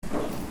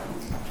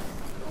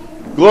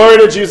Glory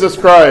to Jesus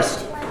Christ.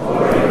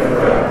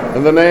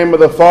 In the name of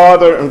the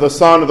Father, and of the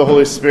Son, and of the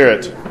Holy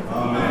Spirit.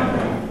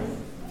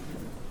 Amen.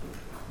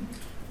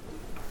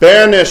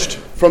 Banished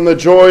from the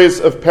joys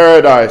of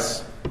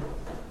paradise,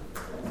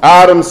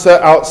 Adam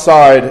sat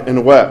outside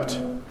and wept.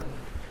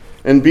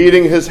 And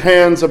beating his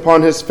hands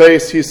upon his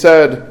face, he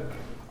said,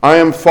 I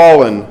am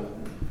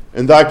fallen,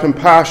 and thy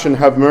compassion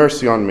have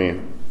mercy on me.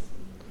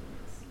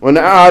 When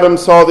Adam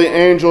saw the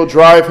angel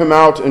drive him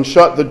out and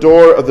shut the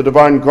door of the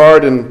divine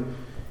garden,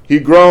 he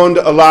groaned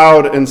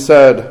aloud and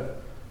said,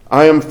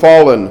 I am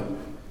fallen,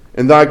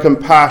 and thy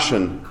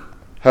compassion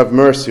have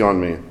mercy on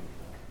me.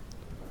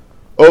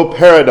 O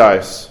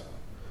paradise,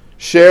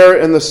 share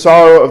in the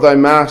sorrow of thy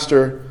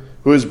master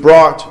who is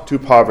brought to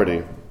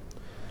poverty,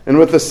 and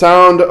with the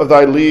sound of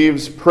thy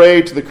leaves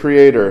pray to the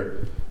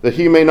Creator that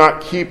he may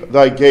not keep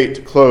thy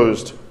gate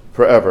closed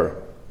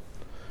forever.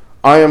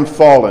 I am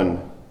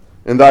fallen,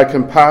 and thy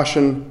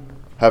compassion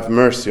have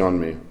mercy on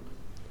me.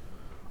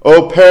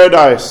 O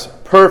paradise,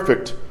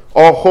 perfect,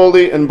 all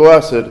holy and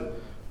blessed,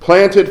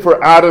 planted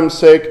for Adam's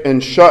sake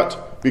and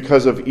shut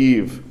because of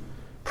Eve,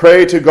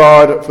 pray to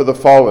God for the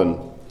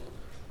fallen.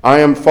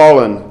 I am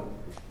fallen,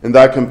 and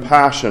thy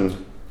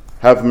compassion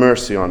have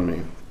mercy on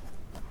me.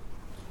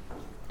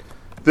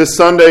 This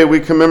Sunday we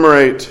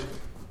commemorate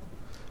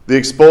the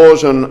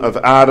expulsion of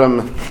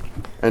Adam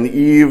and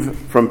Eve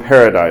from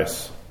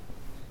paradise.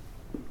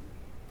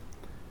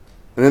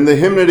 And in the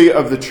hymnody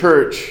of the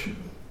church,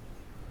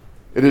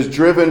 it is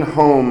driven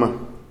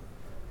home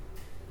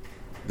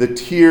the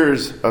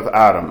tears of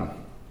Adam,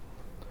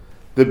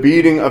 the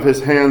beating of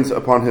his hands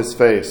upon his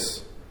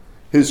face,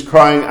 his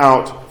crying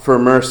out for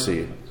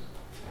mercy,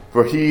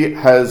 for he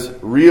has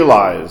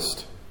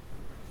realized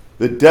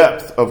the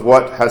depth of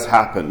what has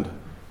happened,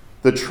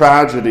 the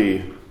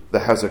tragedy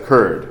that has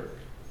occurred.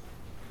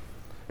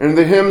 And in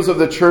the hymns of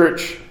the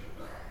church,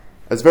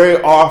 as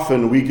very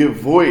often we give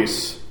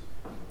voice,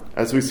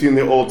 as we see in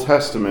the Old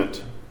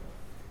Testament,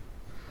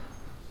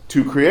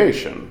 to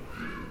creation.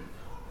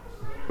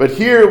 But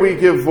here we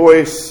give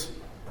voice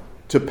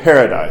to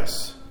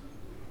paradise.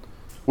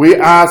 We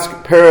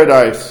ask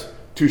paradise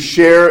to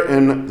share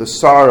in the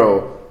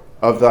sorrow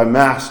of thy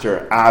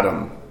master,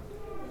 Adam,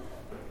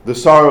 the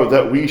sorrow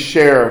that we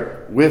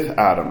share with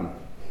Adam,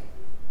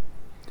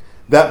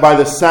 that by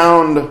the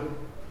sound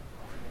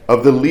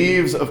of the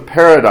leaves of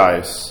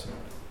paradise,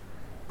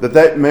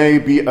 that may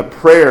be a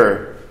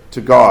prayer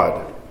to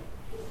God.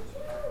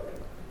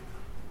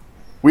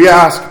 We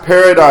ask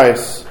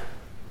paradise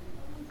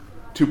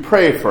to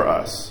pray for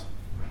us.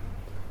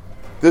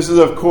 This is,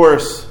 of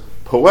course,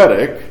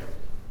 poetic,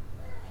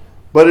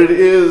 but it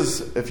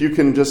is, if you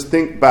can just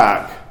think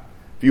back,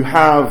 if you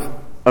have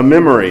a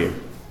memory,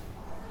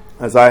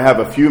 as I have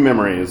a few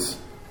memories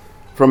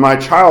from my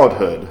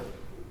childhood,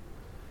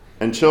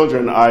 and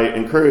children, I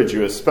encourage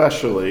you,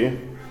 especially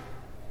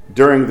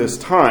during this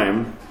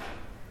time,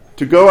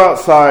 to go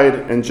outside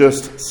and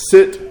just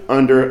sit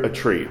under a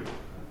tree,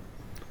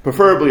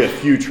 preferably a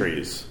few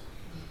trees,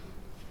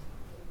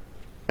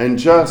 and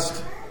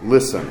just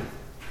listen.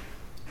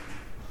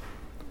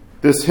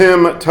 This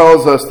hymn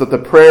tells us that the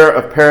prayer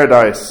of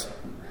paradise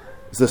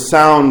is the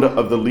sound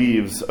of the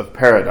leaves of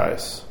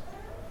paradise.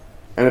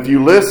 And if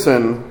you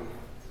listen,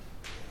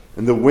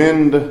 and the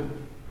wind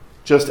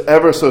just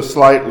ever so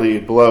slightly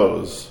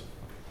blows,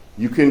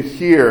 you can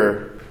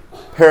hear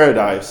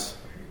paradise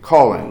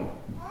calling.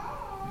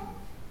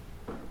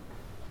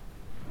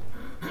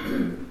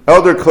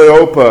 Elder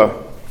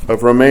Cleopa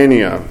of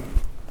Romania,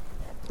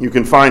 you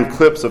can find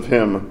clips of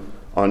him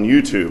on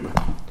YouTube.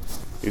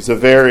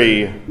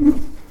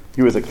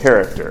 He was a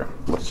character,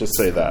 let's just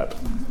say that.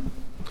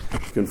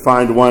 You can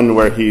find one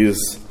where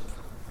he's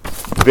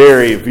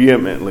very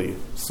vehemently,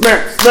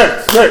 smack,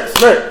 smack, smack,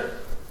 smack,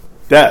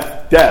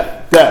 death,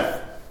 death,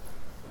 death.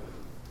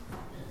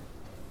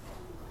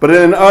 But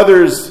in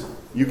others,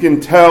 you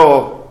can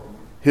tell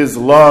his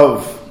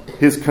love,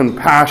 his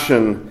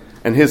compassion,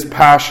 and his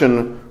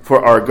passion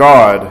for our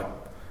God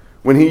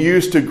when he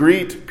used to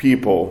greet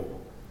people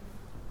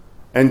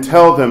and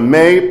tell them,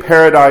 may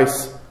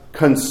paradise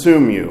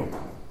consume you.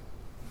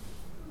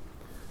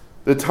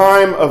 The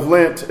time of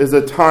Lent is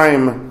a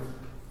time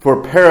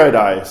for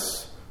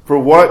paradise, for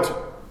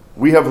what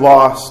we have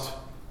lost,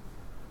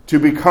 to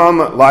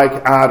become like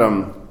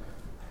Adam,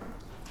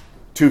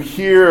 to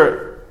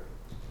hear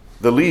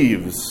the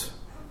leaves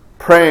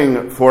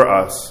praying for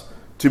us,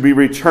 to be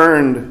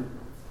returned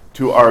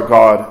to our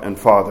God and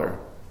Father.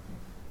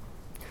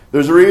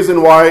 There's a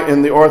reason why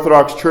in the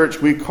Orthodox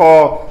Church we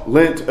call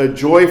Lent a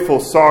joyful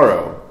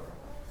sorrow.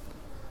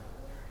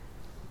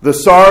 The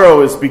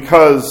sorrow is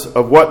because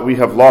of what we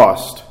have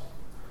lost,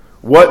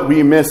 what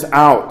we miss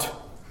out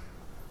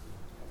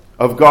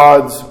of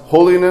God's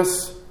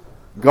holiness,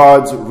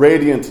 God's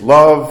radiant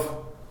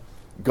love,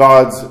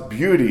 God's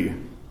beauty,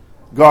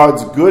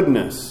 God's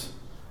goodness,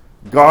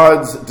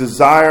 God's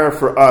desire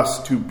for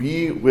us to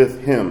be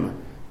with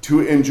Him, to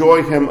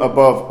enjoy Him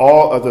above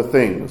all other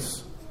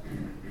things.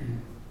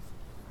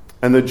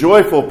 And the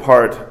joyful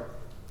part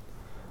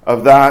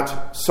of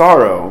that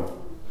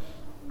sorrow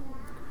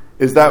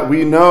is that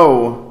we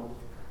know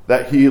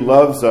that he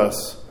loves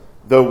us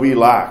though we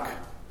lack.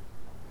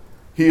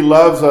 He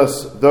loves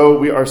us though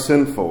we are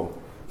sinful.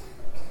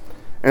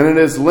 And it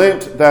is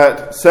Lent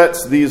that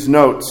sets these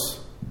notes: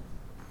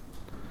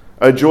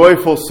 a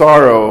joyful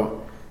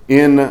sorrow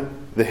in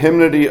the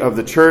hymnody of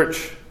the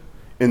church,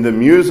 in the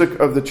music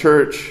of the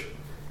church,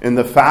 in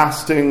the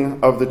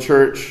fasting of the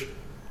church,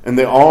 in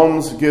the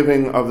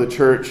almsgiving of the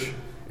church,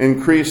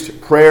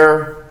 increased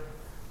prayer,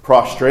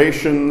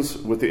 prostrations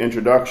with the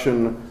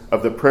introduction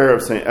of the prayer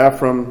of St.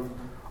 Ephrem.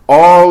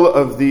 All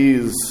of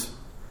these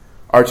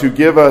are to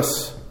give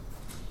us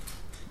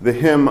the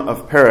hymn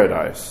of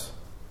paradise,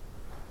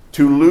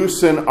 to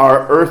loosen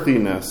our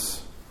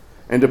earthiness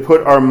and to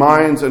put our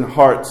minds and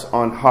hearts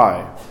on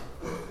high,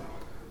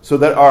 so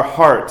that our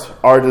heart,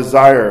 our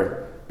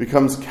desire,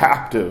 becomes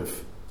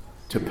captive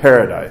to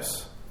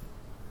paradise.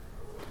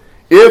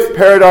 If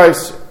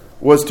paradise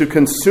was to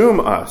consume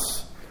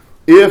us,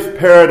 if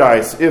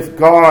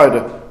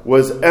God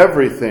was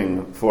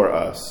everything for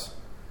us,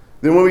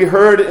 then when we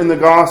heard in the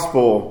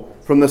Gospel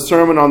from the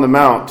Sermon on the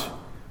Mount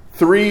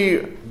 3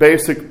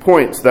 basic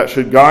points that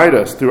should guide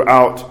us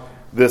throughout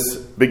this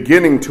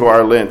beginning to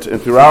our Lent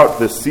and throughout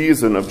this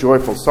season of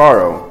joyful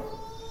sorrow.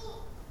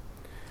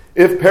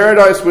 If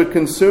paradise would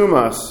consume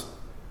us,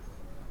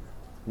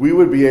 we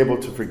would be able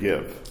to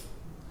forgive.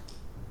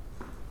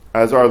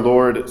 As our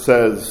Lord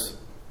says,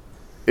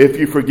 if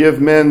you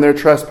forgive men their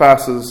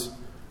trespasses,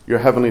 your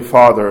heavenly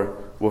Father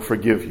will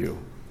forgive you.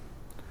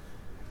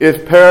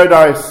 If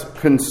paradise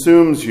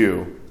consumes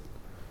you,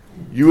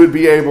 you would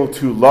be able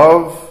to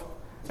love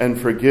and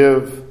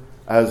forgive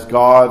as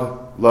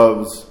God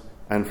loves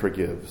and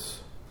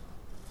forgives.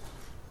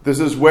 This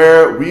is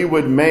where we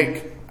would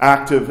make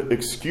active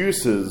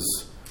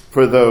excuses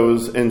for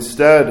those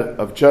instead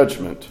of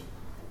judgment,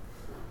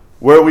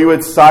 where we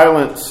would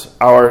silence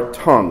our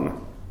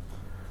tongue,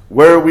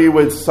 where we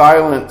would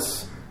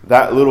silence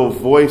that little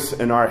voice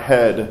in our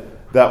head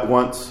that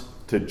wants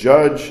to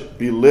judge,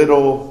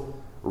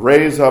 belittle,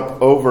 raise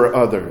up over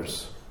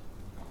others.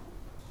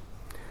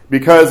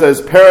 Because as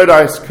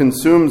paradise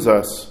consumes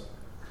us,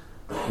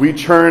 we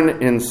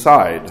turn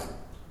inside.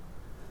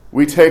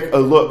 We take a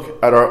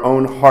look at our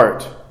own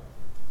heart.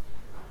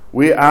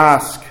 We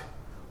ask,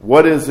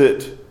 what is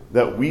it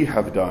that we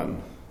have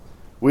done?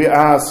 We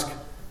ask,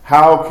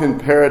 how can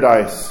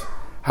paradise,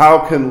 how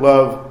can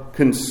love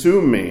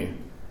consume me,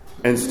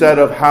 instead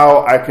of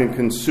how I can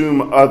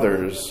consume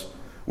others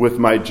with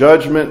my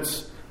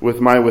judgments, with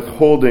my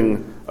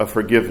withholding of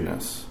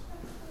forgiveness.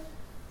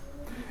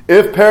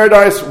 If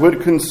paradise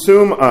would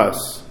consume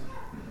us,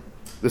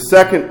 the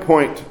second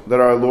point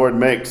that our Lord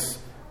makes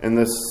in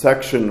this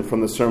section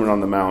from the Sermon on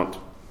the Mount,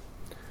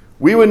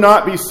 we would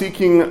not be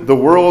seeking the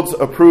world's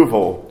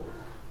approval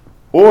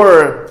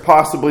or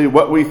possibly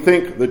what we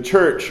think the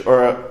church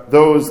or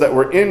those that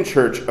were in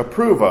church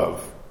approve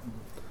of.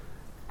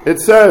 It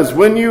says,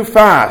 when you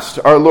fast,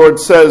 our Lord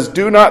says,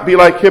 do not be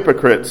like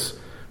hypocrites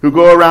who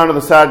go around with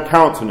a sad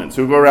countenance,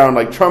 who go around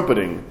like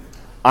trumpeting.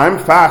 I'm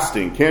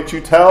fasting. Can't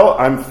you tell?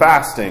 I'm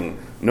fasting.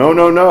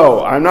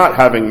 No, I'm not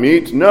having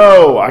meat.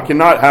 No, I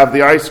cannot have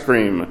the ice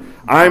cream.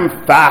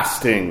 I'm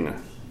fasting.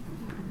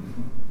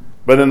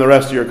 But in the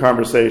rest of your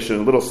conversation,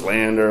 a little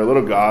slander, a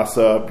little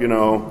gossip,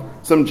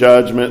 some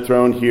judgment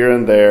thrown here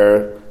and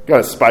there. Got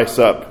to spice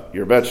up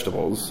your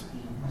vegetables.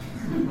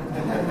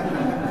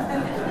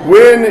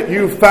 When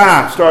you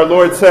fast, our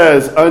Lord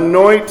says,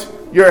 anoint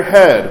your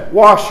head,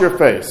 wash your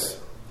face.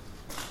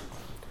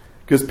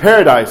 Because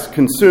paradise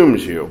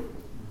consumes you.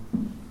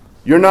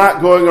 You're not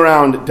going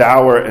around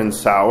dour and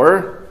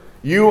sour.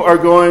 You are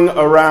going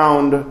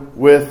around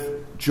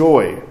with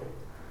joy.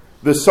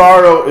 The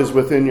sorrow is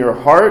within your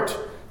heart,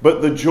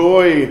 but the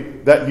joy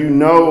that you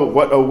know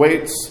what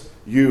awaits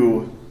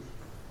you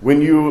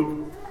when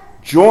you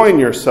join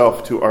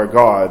yourself to our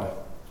God,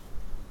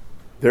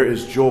 there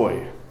is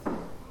joy.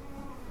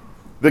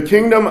 The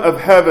kingdom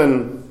of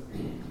heaven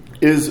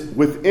is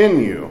within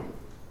you.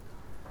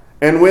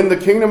 And when the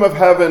kingdom of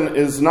heaven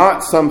is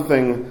not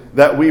something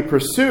that we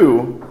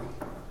pursue,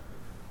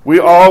 we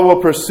all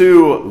will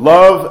pursue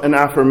love and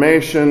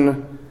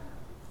affirmation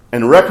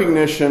and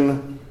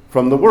recognition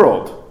from the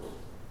world.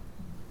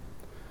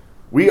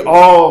 We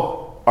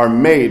all are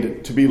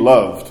made to be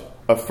loved,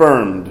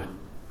 affirmed.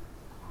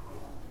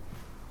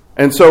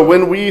 And so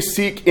when we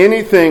seek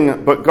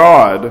anything but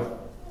God,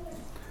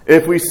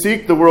 if we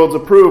seek the world's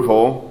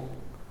approval,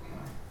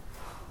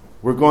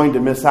 we're going to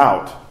miss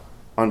out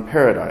on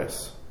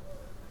paradise.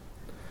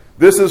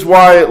 This is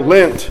why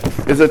Lent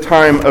is a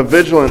time of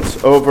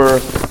vigilance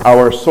over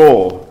our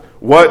soul,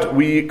 what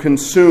we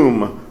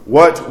consume,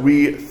 what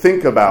we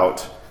think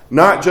about,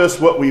 not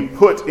just what we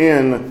put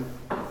in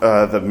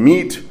the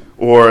meat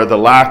or the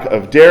lack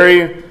of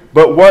dairy,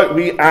 but what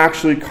we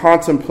actually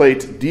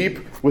contemplate deep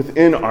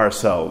within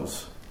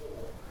ourselves.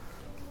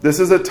 This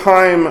is a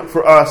time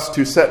for us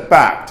to set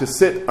back, to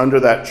sit under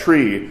that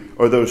tree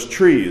or those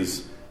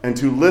trees, and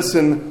to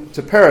listen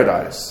to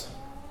paradise.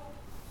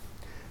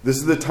 This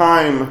is the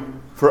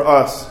time for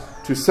us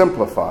to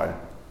simplify.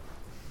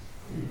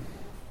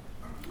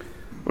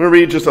 I'm going to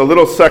read just a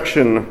little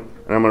section,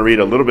 and I'm going to read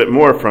a little bit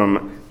more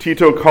from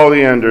Tito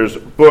Colliander's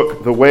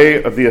book, The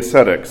Way of the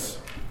Ascetics,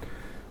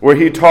 where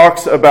he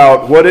talks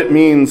about what it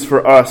means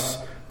for us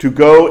to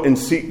go and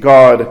seek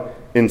God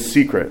in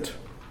secret.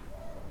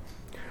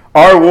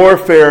 Our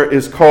warfare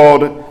is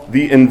called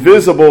the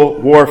invisible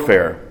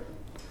warfare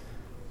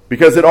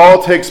because it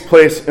all takes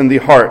place in the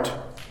heart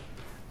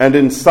and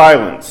in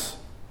silence,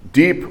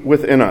 deep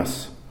within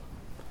us.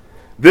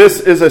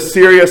 This is a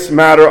serious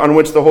matter on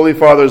which the Holy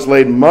Fathers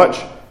laid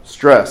much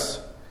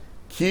stress.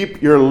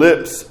 Keep your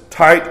lips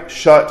tight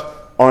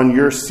shut on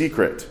your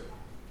secret.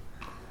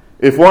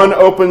 If one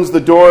opens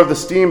the door of the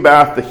steam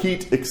bath, the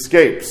heat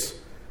escapes,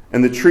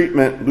 and the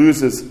treatment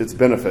loses its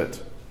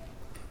benefit.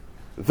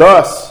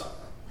 Thus,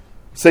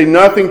 say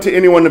nothing to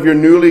anyone of your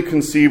newly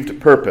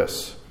conceived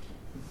purpose.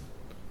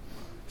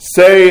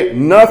 Say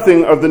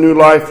nothing of the new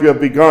life you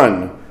have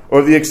begun,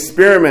 or the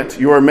experiment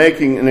you are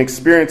making and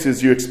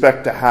experiences you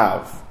expect to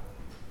have.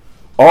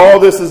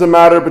 All this is a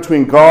matter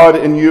between God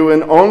and you,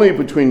 and only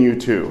between you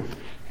two.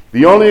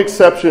 The only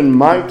exception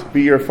might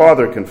be your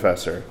father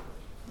confessor.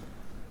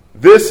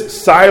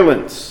 This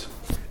silence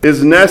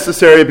is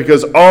necessary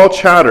because all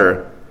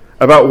chatter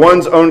about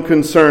one's own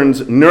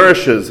concerns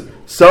nourishes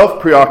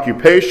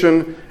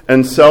self-preoccupation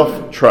and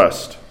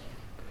self-trust.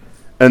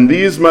 And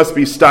these must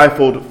be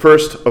stifled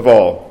first of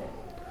all.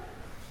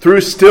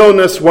 Through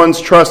stillness,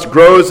 one's trust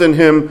grows in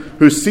him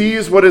who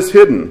sees what is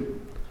hidden.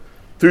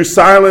 Through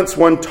silence,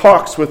 one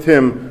talks with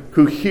him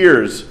who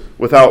hears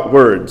without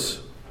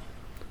words.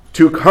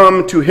 To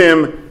come to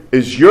him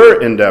is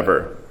your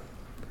endeavor,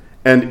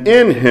 and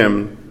in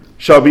him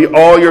shall be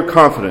all your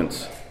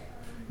confidence.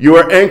 You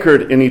are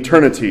anchored in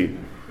eternity.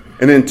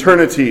 In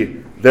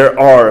eternity, there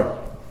are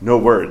no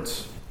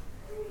words.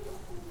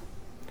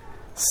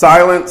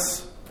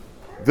 Silence,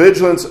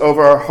 vigilance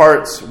over our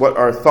hearts, what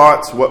our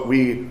thoughts, what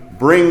we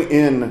bring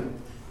in,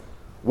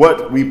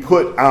 what we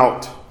put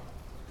out,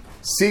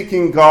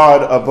 seeking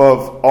God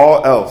above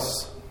all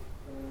else.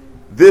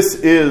 This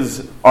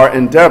is our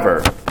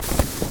endeavor.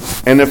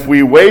 And if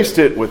we waste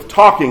it with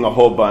talking a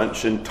whole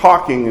bunch and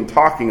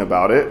talking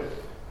about it,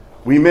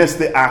 we miss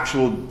the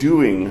actual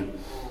doing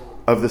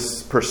of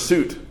this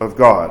pursuit of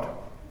God.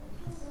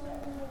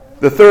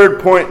 The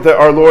third point that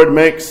our Lord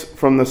makes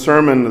from the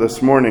sermon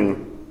this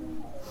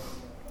morning: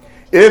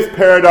 if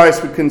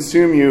paradise would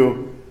consume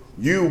you,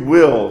 you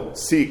will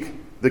seek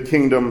the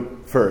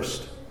kingdom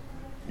first.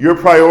 Your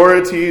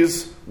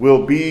priorities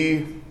will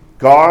be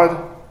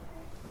God,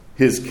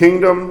 his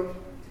kingdom,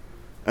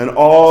 and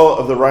all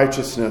of the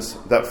righteousness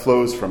that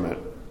flows from it.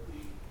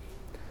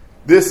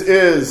 This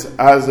is,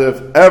 as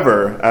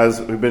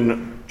we've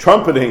been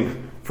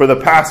trumpeting for the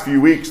past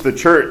few weeks, the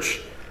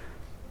church,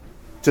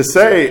 to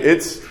say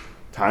it's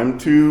time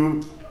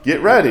to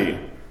get ready.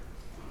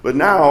 But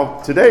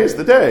now, today is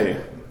the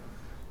day.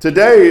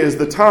 Today is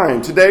the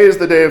time. Today is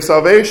the day of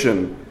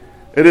salvation.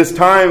 It is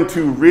time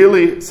to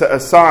really set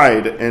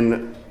aside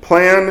and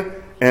plan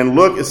and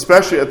look,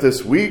 especially at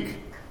this week,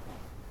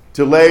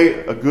 to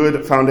lay a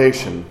good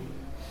foundation,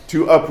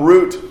 to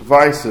uproot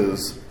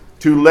vices,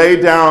 to lay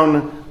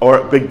down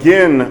or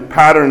begin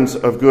patterns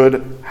of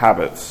good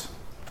habits.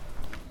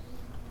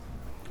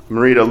 I'm going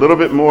to read a little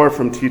bit more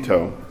from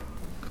Tito.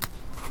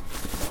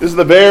 This is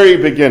the very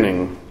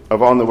beginning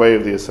of On the Way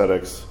of the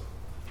Ascetics.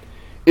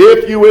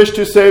 If you wish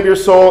to save your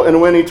soul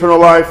and win eternal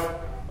life,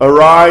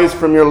 arise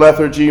from your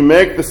lethargy,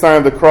 make the sign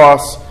of the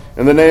cross,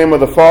 in the name of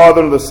the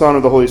Father, and of the Son, and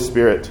of the Holy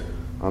Spirit.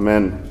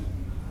 Amen.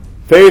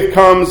 Faith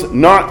comes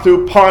not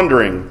through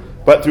pondering,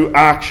 but through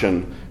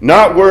action.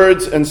 Not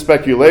words and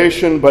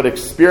speculation, but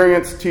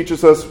experience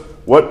teaches us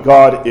what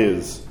God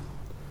is.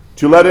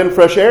 To let in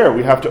fresh air,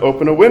 we have to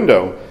open a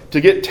window.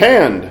 To get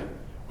tanned,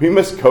 we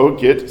must go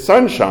get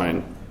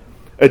sunshine.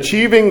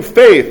 Achieving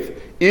faith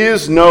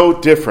is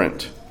no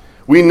different.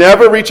 We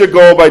never reach a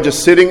goal by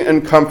just sitting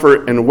in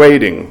comfort and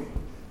waiting,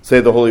 say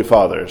the Holy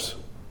Fathers.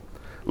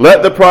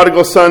 Let the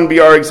prodigal son be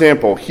our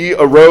example. He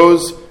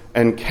arose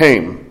and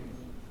came.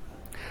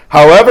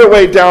 However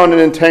weighed down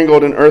and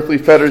entangled in earthly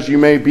fetters you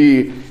may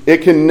be,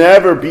 it can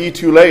never be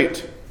too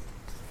late.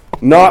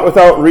 Not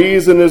without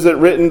reason is it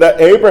written that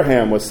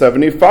Abraham was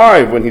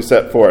 75 when he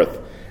set forth.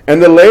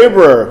 And the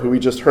laborer, who we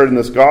just heard in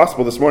this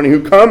gospel this morning,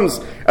 who comes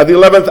at the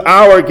 11th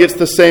hour, gets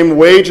the same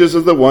wages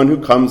as the one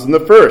who comes in the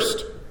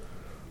first.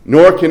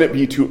 Nor can it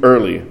be too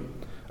early.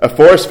 A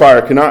forest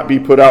fire cannot be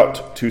put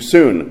out too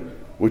soon.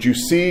 Would you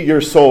see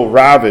your soul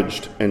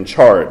ravaged and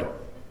charred?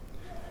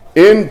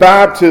 In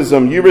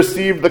baptism, you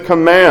received the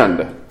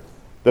command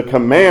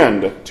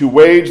to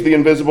wage the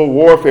invisible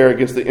warfare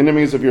against the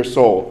enemies of your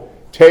soul.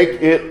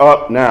 Take it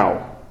up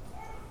now.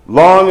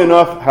 Long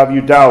enough have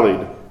you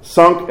dallied,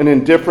 sunk in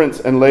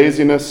indifference and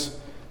laziness.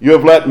 You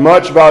have let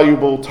much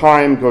valuable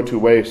time go to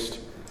waste.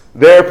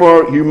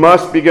 Therefore, you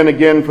must begin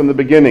again from the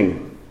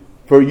beginning,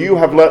 for you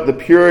have let the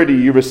purity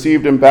you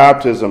received in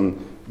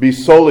baptism be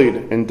sullied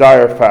in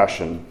dire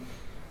fashion.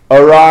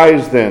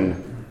 Arise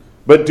then,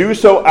 but do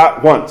so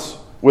at once,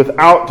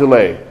 without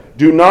delay.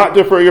 Do not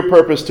defer your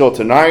purpose till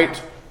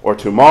tonight, or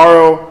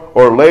tomorrow,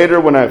 or later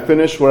when I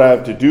finish what I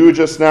have to do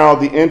just now,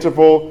 the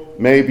interval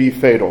may be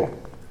fatal.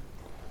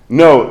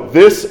 No,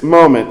 this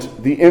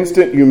moment, the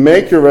instant you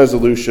make your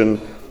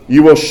resolution,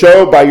 you will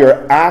show by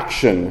your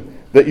action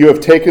that you have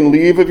taken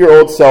leave of your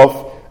old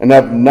self and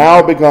have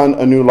now begun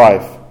a new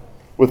life,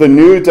 with a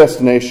new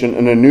destination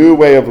and a new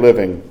way of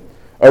living.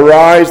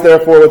 Arise,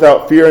 therefore,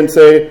 without fear and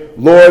say,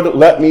 Lord,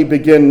 let me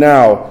begin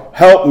now.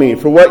 Help me,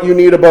 for what you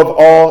need above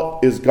all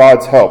is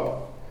God's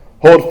help.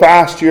 Hold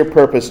fast to your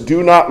purpose.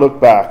 Do not look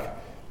back.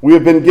 We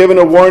have been given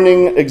a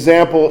warning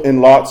example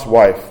in Lot's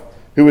wife,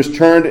 who was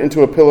turned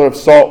into a pillar of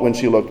salt when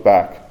she looked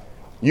back.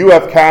 You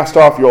have cast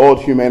off your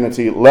old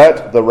humanity.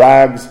 Let the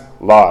rags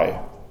lie.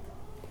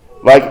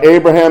 Like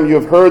Abraham, you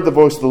have heard the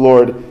voice of the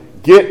Lord.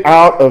 Get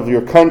out of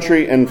your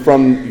country and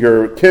from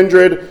your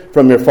kindred,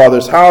 from your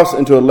father's house,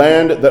 into a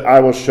land that I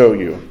will show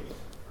you.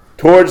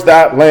 Towards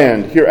that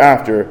land,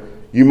 hereafter,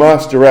 you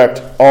must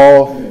direct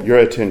all your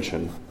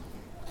attention.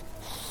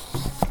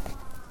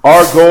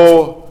 Our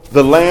goal,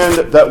 the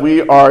land that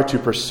we are to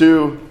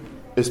pursue,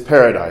 is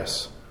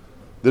paradise.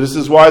 This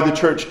is why the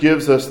church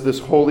gives us this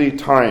holy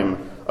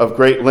time of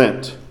Great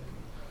Lent,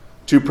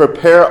 to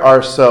prepare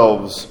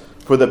ourselves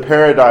for the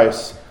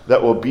paradise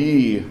that will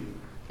be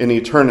in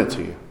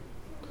eternity.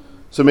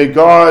 So may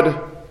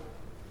God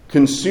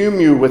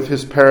consume you with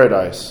his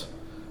paradise.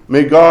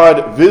 May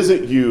God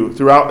visit you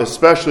throughout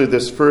especially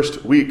this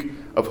first week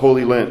of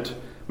Holy Lent.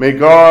 May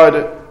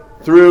God,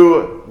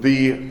 through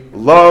the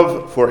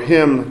love for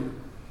him,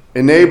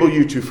 enable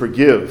you to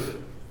forgive,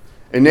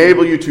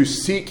 enable you to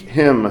seek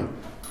him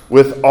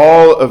with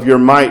all of your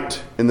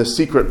might in the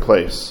secret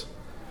place,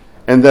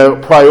 and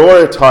then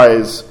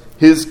prioritize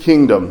his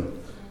kingdom,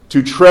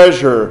 to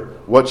treasure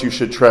what you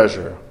should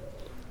treasure.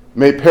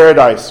 May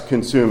paradise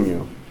consume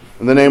you.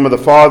 In the name of the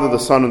Father, the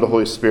Son, and the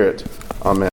Holy Spirit. Amen.